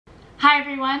Hi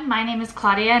everyone, my name is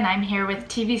Claudia and I'm here with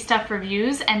TV Stuff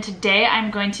Reviews, and today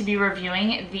I'm going to be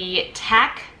reviewing the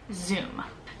Tac Zoom.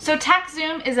 So Tac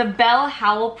Zoom is a Bell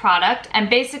Howell product, and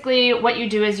basically what you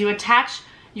do is you attach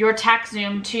your Tac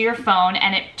Zoom to your phone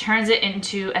and it turns it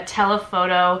into a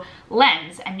telephoto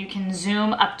lens, and you can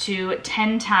zoom up to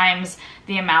 10 times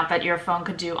the amount that your phone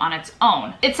could do on its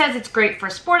own. It says it's great for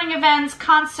sporting events,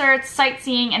 concerts,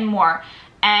 sightseeing, and more.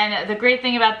 And the great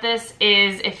thing about this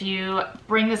is if you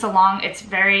bring this along, it's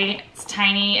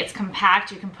tiny, it's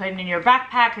compact, you can put it in your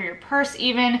backpack or your purse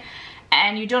even,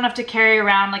 and you don't have to carry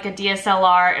around like a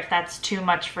DSLR if that's too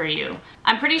much for you.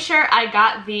 I'm pretty sure I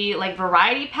got the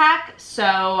variety pack,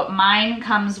 so mine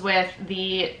comes with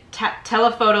the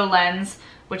telephoto lens,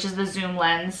 which is the zoom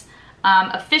lens,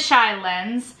 a fisheye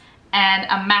lens, and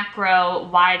a macro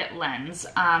wide lens.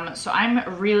 So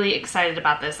I'm really excited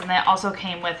about this, and they also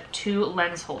came with 2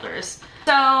 lens holders.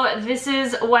 So this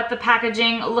is what the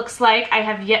packaging looks like. I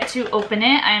have yet to open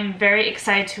it. I'm very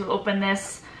excited to open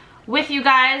this with you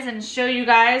guys and show you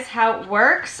guys how it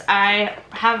works. I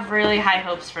have really high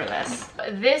hopes for this.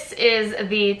 This is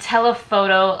the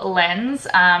telephoto lens.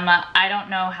 I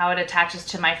don't know how it attaches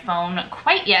to my phone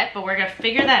quite yet, but we're gonna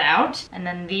figure that out. And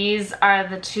then these are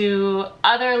the 2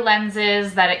 other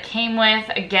lenses that it came with.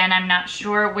 Again, I'm not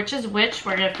sure which is which.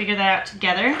 We're gonna figure that out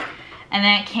together. And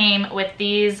then it came with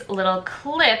these little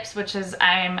clips, which is,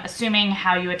 I'm assuming,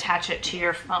 how you attach it to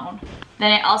your phone.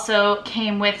 Then it also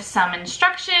came with some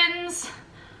instructions,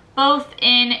 both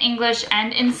in English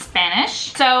and in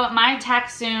Spanish. So my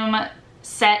Tac Zoom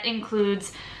set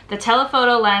includes the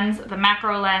telephoto lens, the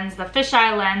macro lens, the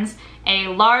fisheye lens, a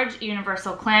large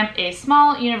universal clamp, a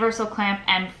small universal clamp,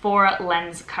 and 4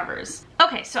 lens covers.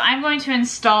 Okay, so I'm going to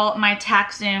install my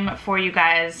Tac Zoom for you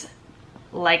guys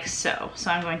like so. So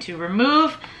I'm going to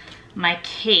remove my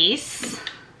case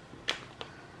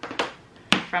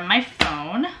from my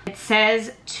phone. It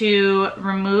says to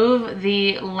remove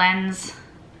the lens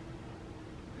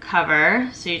cover,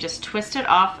 so you just twist it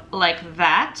off like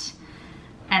that,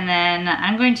 and then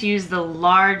I'm going to use the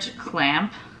large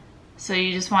clamp. So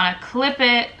you just want to clip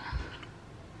it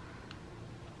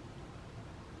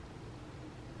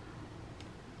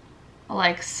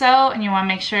like so, and you want to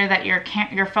make sure that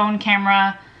your phone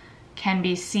camera can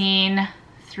be seen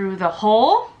through the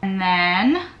hole. And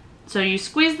then, so you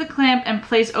squeeze the clamp and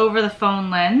place over the phone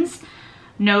lens.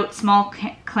 Note, small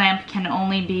clamp can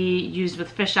only be used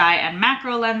with fisheye and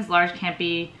macro lens. Large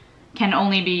can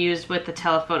only be used with the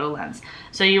telephoto lens.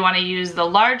 So you want to use the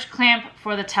large clamp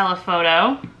for the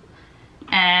telephoto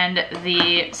and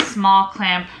the small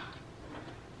clamp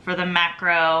for the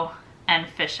macro and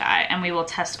fisheye, and we will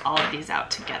test all of these out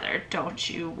together, don't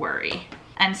you worry.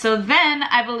 And so then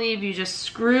I believe you just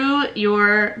screw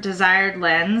your desired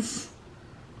lens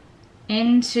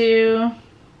into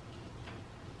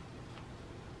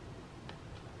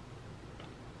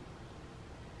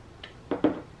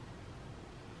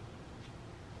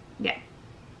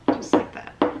just like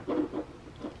that.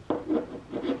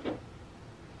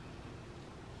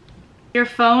 Your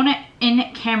phone in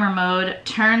camera mode,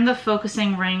 turn the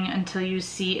focusing ring until you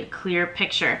see a clear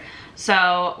picture.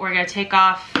 So we're gonna take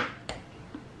off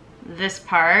this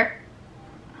part,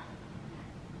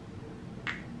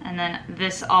 and then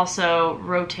this also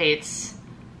rotates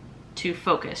to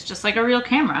focus, just like a real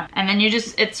camera. And then it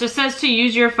just says to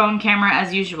use your phone camera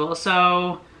as usual.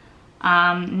 So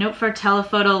note for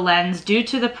telephoto lens, due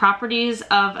to the properties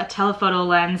of a telephoto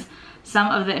lens,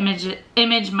 some of the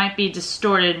image might be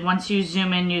distorted. Once you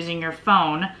zoom in using your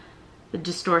phone, the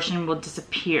distortion will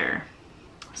disappear.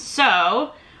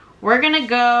 So we're gonna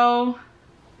go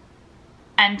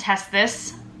and test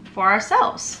this for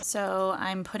ourselves. So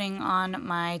I'm putting on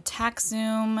my Tac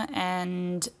Zoom,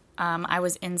 and I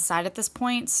was inside at this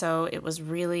point, so it was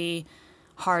really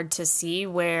hard to see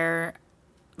where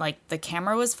the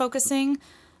camera was focusing.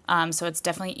 So it's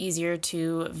definitely easier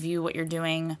to view what you're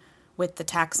doing with the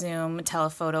Tac Zoom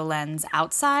telephoto lens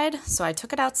outside. So I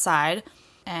took it outside,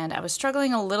 and I was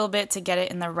struggling a little bit to get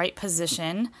it in the right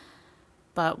position.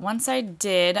 But once I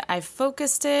did, I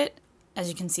focused it. As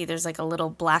you can see, there's like a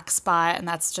little black spot, and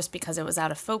that's just because it was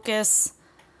out of focus.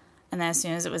 And then as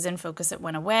soon as it was in focus, it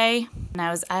went away. And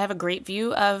I have a great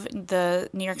view of the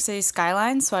New York City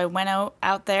skyline, so I went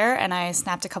out there and I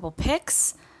snapped a couple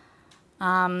pics.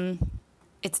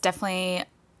 It's definitely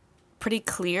pretty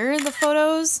clear, the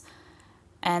photos,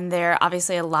 and they're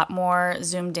obviously a lot more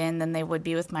zoomed in than they would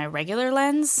be with my regular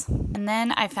lens. And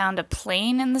then I found a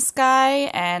plane in the sky,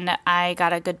 and I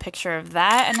got a good picture of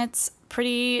that, and it's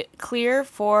pretty clear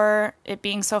for it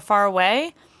being so far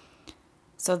away.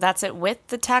 So that's it with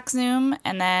the Tac Zoom,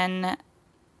 and then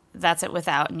that's it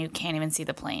without, and you can't even see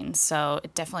the plane. So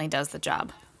it definitely does the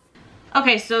job.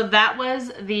 Okay, so that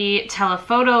was the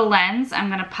telephoto lens. I'm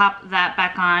gonna pop that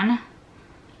back on,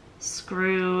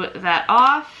 screw that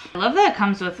off. I love that it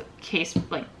comes with case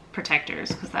like protectors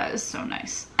because that is so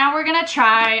nice. Now we're gonna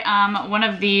try one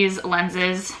of these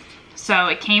lenses. So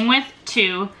it came with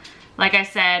two. Like I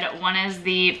said, one is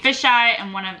the fisheye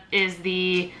and one is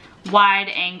the wide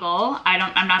angle.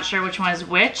 I'm not sure which one is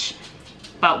which,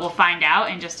 but we'll find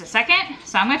out in just a second.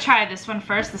 So I'm gonna try this one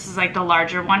first. This is like the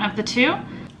larger one of the two.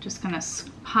 Just gonna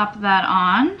pop that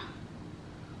on,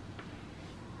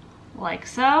 like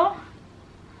so.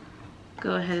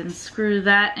 Go ahead and screw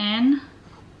that in.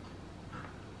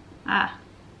 I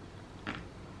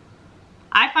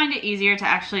find it easier to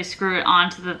actually screw it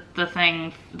onto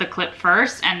the clip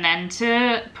first and then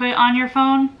to put it on your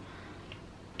phone,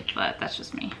 but that's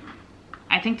just me.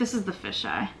 I think this is the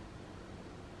fisheye.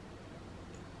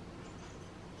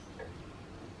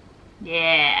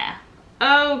 Yeah.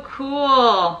 Oh,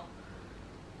 cool.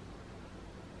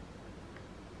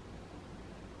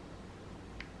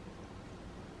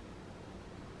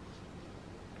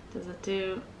 Does it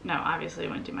do? No, obviously it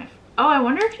wouldn't do my. Oh, I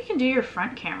wonder if you can do your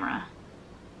front camera.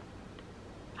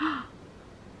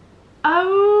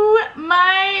 Oh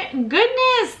my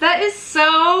goodness, that is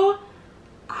so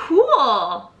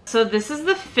cool. So this is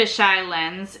the fisheye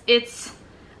lens. It's,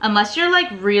 unless you're like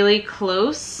really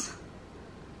close.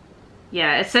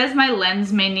 Yeah, it says my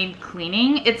lens may need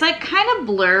cleaning. It's like kind of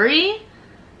blurry,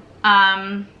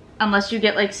 unless you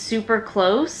get like super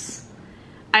close.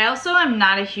 I also am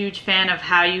not a huge fan of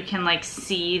how you can like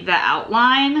see the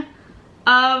outline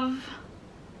of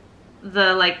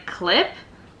the like clip.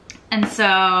 And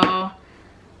so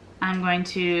I'm going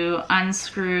to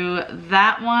unscrew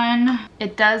that one.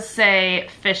 It does say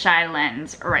fisheye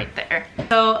lens right there.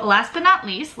 So last but not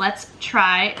least, let's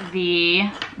try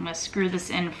I'm gonna screw this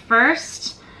in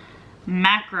first,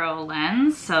 macro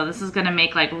lens. So this is gonna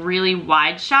make like really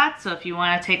wide shots. So if you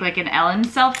wanna take like an Ellen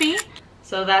selfie.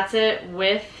 So that's it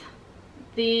with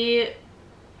the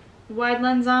wide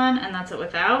lens on, and that's it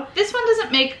without. This one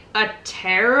doesn't make a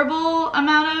terrible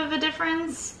amount of a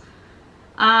difference.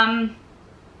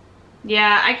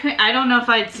 Yeah, I don't know if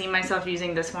I'd see myself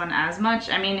using this one as much.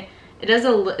 I mean,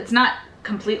 it's not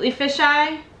completely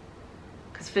fisheye,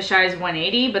 because fisheye is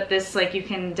 180, but this, like, you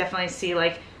can definitely see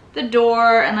like the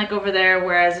door and like over there,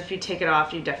 whereas if you take it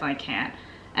off, you definitely can't.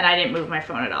 And I didn't move my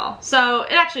phone at all. So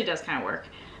it actually does kind of work.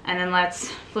 And then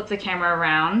let's flip the camera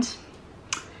around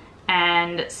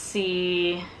and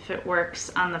see if it works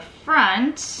on the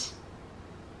front.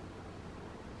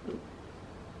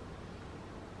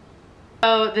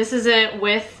 So this is it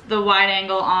with the wide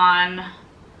angle on,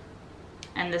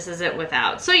 and this is it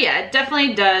without. So yeah, it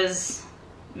definitely does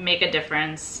make a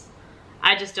difference.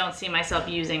 I just don't see myself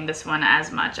using this one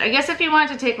as much. I guess if you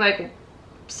wanted to take like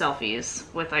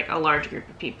selfies with like a large group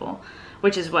of people,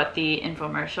 which is what the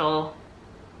infomercial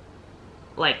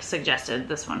like suggested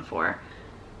this one for.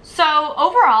 So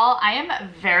overall, I am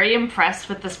very impressed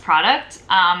with this product.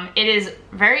 It is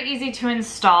very easy to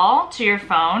install to your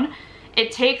phone.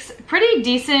 It takes pretty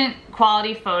decent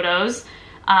quality photos,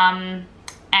 and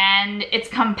it's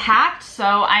compact,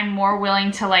 so I'm more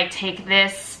willing to like take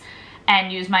this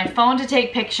and use my phone to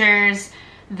take pictures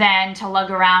than to lug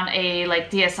around a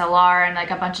like DSLR and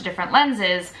like a bunch of different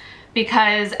lenses,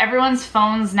 because everyone's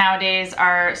phones nowadays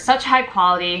are such high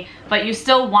quality, but you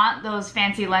still want those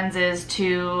fancy lenses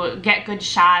to get good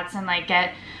shots and like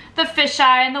get the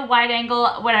fisheye and the wide angle,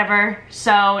 whatever.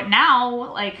 So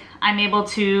now like I'm able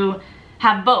to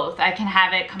have both. I can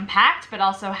have it compact, but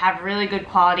also have really good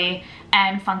quality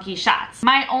and funky shots.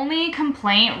 My only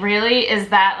complaint really is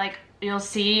that like you'll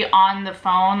see on the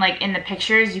phone, like in the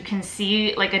pictures, you can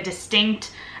see like a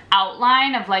distinct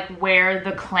outline of like where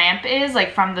the clamp is,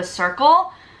 like from the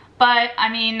circle. But I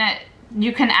mean,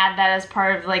 you can add that as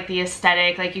part of like the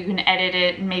aesthetic, like you can edit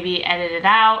it, maybe edit it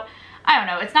out. I don't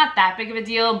know, it's not that big of a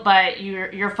deal, but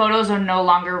your photos are no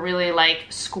longer really like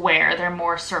square, they're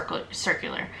more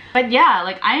circular. But yeah,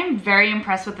 like I am very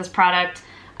impressed with this product.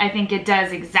 I think it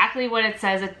does exactly what it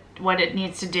says what it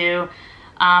needs to do.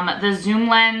 The zoom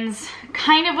lens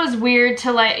kind of was weird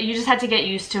to like, you just had to get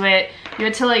used to it. You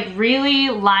had to like really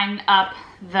line up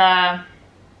the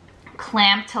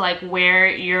clamp to like where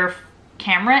your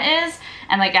camera is,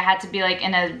 and like I had to be like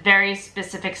in a very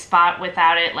specific spot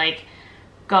without it like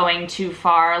going too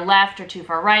far left or too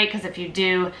far right, because if you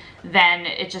do, then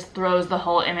it just throws the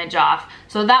whole image off.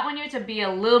 So that one you have to be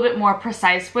a little bit more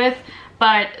precise with,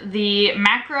 but the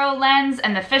macro lens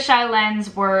and the fisheye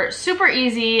lens were super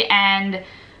easy, and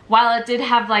while it did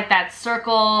have like that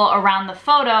circle around the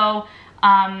photo,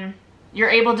 you're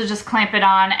able to just clamp it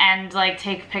on and like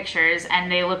take pictures,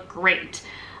 and they look great.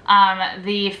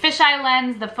 The fisheye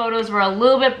lens, the photos were a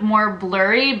little bit more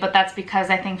blurry, but that's because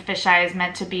I think fisheye is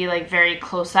meant to be like very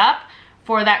close up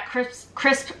for that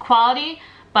crisp quality.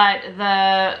 But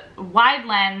the wide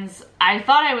lens, I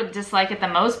thought I would dislike it the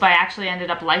most, but I actually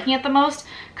ended up liking it the most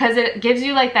because it gives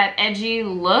you like that edgy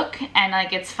look, and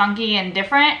like it's funky and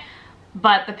different,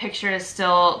 but the picture is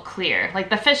still clear. Like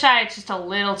the fisheye, it's just a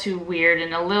little too weird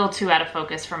and a little too out of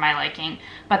focus for my liking,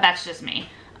 but that's just me.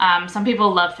 Some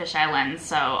people love fisheye lens,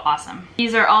 so awesome.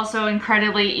 These are also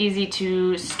incredibly easy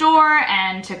to store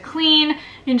and to clean.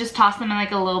 You can just toss them in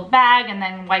like a little bag and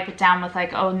then wipe it down with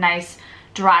like a nice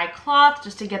dry cloth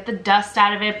just to get the dust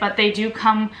out of it. But they do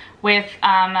come with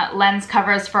lens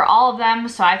covers for all of them,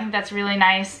 so I think that's really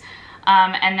nice.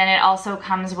 And then it also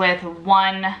comes with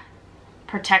one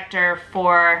protector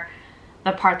for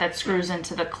the part that screws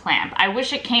into the clamp. I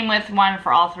wish it came with one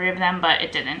for all three of them, but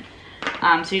it didn't.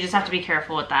 So you just have to be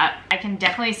careful with that. I can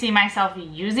definitely see myself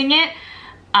using it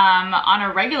on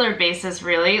a regular basis,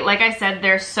 really. Like I said,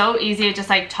 they're so easy to just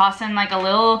like toss in like a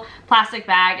little plastic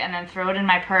bag and then throw it in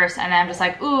my purse, and then I'm just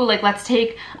like, ooh, like let's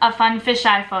take a fun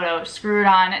fisheye photo. Screw it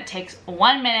on, it takes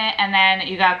 1 minute, and then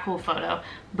you got a cool photo.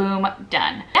 Boom,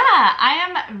 done. Yeah,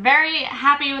 I am very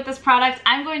happy with this product.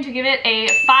 I'm going to give it a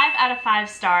 5 out of 5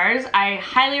 stars. I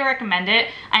highly recommend it.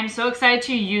 I'm so excited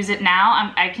to use it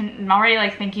now. I'm already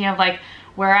like thinking of like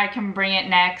where I can bring it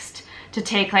next to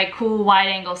take like cool wide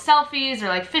angle selfies or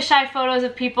like fisheye photos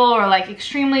of people or like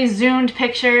extremely zoomed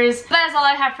pictures. That is all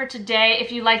I have for today.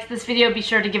 If you liked this video, be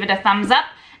sure to give it a thumbs up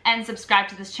and subscribe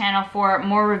to this channel for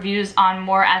more reviews on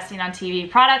more As Seen on TV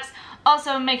products.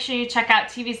 Also, make sure you check out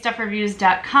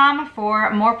tvstuffreviews.com for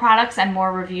more products and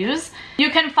more reviews. You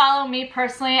can follow me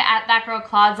personally at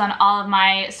ThatGirlClauds on all of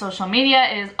my social media.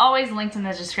 It is always linked in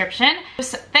the description.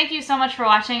 Thank you so much for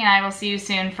watching, and I will see you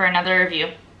soon for another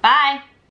review. Bye!